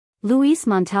Luis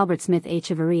Montalbert-Smith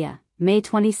Echeverría, May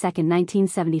 22,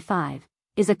 1975,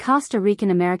 is a Costa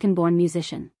Rican American-born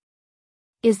musician.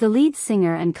 Is the lead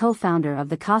singer and co-founder of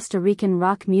the Costa Rican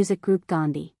rock music group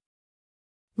Gandhi.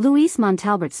 Luis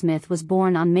Montalbert-Smith was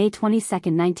born on May 22,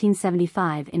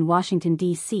 1975 in Washington,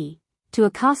 D.C., to a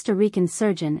Costa Rican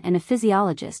surgeon and a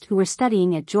physiologist who were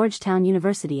studying at Georgetown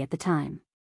University at the time.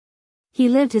 He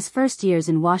lived his first years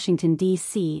in Washington,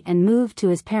 D.C. and moved to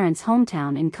his parents'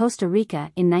 hometown in Costa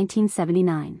Rica in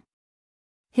 1979.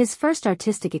 His first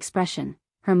artistic expression,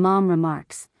 her mom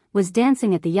remarks, was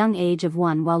dancing at the young age of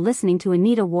 1 while listening to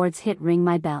Anita Ward's hit Ring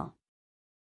My Bell.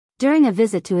 During a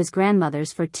visit to his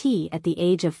grandmother's for tea at the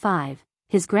age of 5,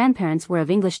 his grandparents were of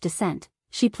English descent,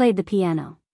 she played the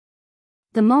piano.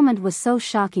 The moment was so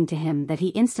shocking to him that he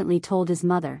instantly told his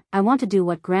mother, "I want to do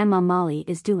what Grandma Molly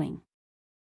is doing."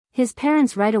 His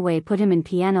parents right away put him in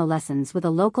piano lessons with a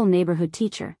local neighborhood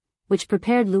teacher, which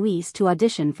prepared Luis to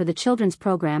audition for the children's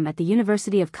program at the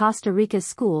University of Costa Rica's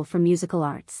School for Musical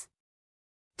Arts.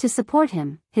 To support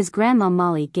him, his grandma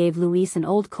Molly gave Luis an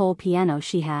old Cole piano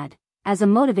she had, as a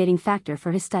motivating factor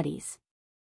for his studies.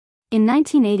 In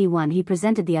 1981 he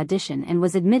presented the audition and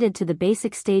was admitted to the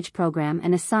basic stage program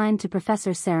and assigned to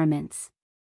Professor Sarah Mintz.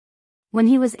 When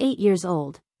he was 8 years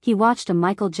old, he watched a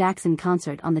Michael Jackson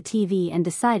concert on the TV and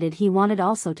decided he wanted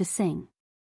also to sing.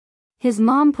 His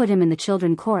mom put him in the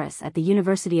children chorus at the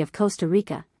University of Costa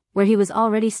Rica, where he was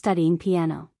already studying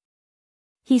piano.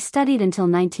 He studied until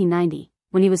 1990,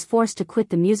 when he was forced to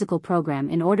quit the musical program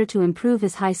in order to improve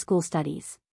his high school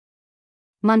studies.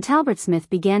 Montalbert-Smith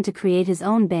began to create his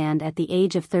own band at the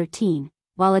age of 13,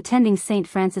 while attending St.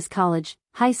 Francis College,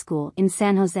 High School in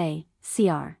San Jose,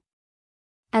 CR.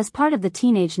 As part of the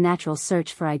teenage natural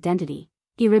search for identity,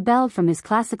 he rebelled from his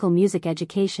classical music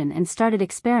education and started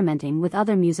experimenting with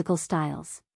other musical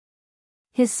styles.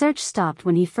 His search stopped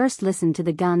when he first listened to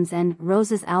the Guns N'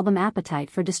 Roses album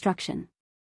Appetite for Destruction.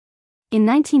 In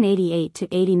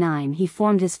 1988-89 he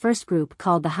formed his first group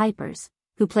called the Hypers,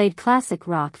 who played classic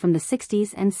rock from the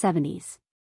 60s and 70s.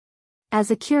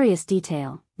 As a curious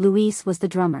detail, Luis was the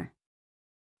drummer.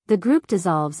 The group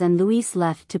dissolves and Luis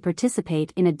left to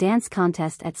participate in a dance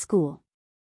contest at school.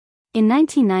 In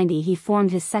 1990 he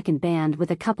formed his second band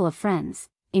with a couple of friends,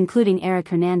 including Eric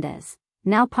Hernandez,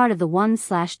 now part of the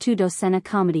 1/2 Docena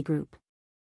comedy group.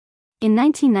 In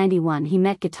 1991 he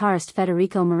met guitarist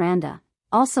Federico Miranda,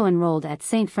 also enrolled at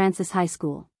St. Francis High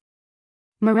School.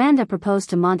 Miranda proposed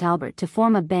to Montalbert to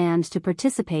form a band to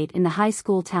participate in the high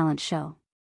school talent show.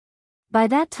 By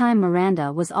that time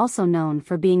Miranda was also known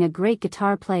for being a great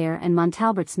guitar player and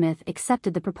Montalbert-Smith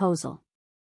accepted the proposal.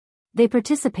 They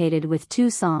participated with 2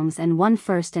 songs and won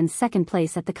first and second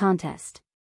place at the contest.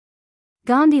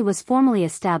 Gandhi was formally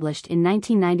established in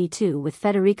 1992 with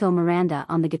Federico Miranda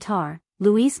on the guitar,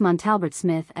 Luis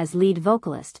Montalbert-Smith as lead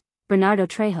vocalist, Bernardo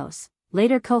Trejos,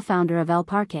 later co-founder of El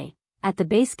Parque, at the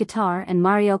bass guitar and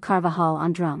Mario Carvajal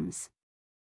on drums.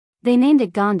 They named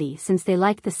it Gandhi since they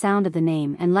liked the sound of the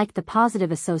name and liked the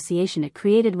positive association it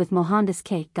created with Mohandas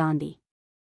K. Gandhi.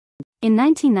 In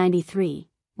 1993,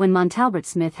 when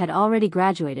Montalbert-Smith had already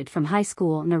graduated from high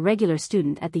school and a regular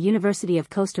student at the University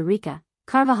of Costa Rica,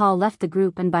 Carvajal left the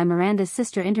group and by Miranda's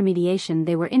sister intermediation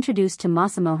they were introduced to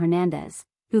Massimo Hernandez,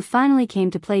 who finally came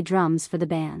to play drums for the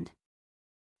band.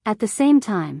 At the same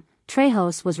time,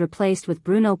 Trejos was replaced with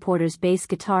Bruno Porter's bass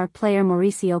guitar player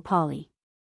Mauricio Pauli.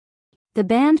 The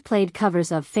band played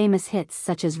covers of famous hits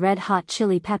such as Red Hot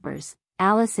Chili Peppers,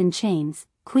 Alice in Chains,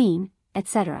 Queen,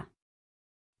 etc.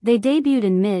 They debuted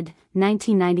in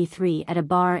mid-1993 at a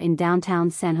bar in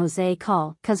downtown San Jose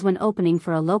called Cuz when opening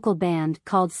for a local band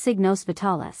called Signos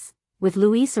Vitales, with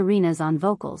Luis Arenas on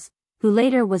vocals, who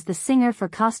later was the singer for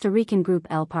Costa Rican group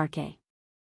El Parque.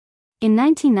 In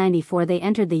 1994 they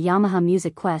entered the Yamaha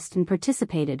Music Quest and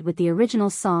participated with the original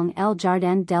song El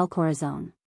Jardín del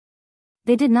Corazón.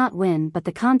 They did not win but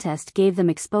the contest gave them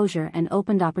exposure and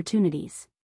opened opportunities.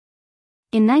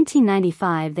 In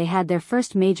 1995 they had their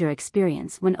first major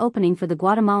experience when opening for the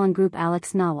Guatemalan group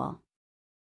Alex Nawal.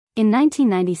 In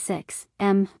 1996,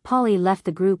 Pauli left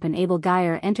the group and Abel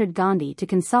Geyer entered Gandhi to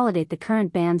consolidate the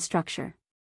current band structure.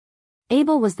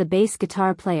 Abel was the bass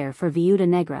guitar player for Viuda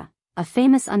Negra, a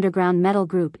famous underground metal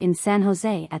group in San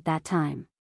Jose at that time.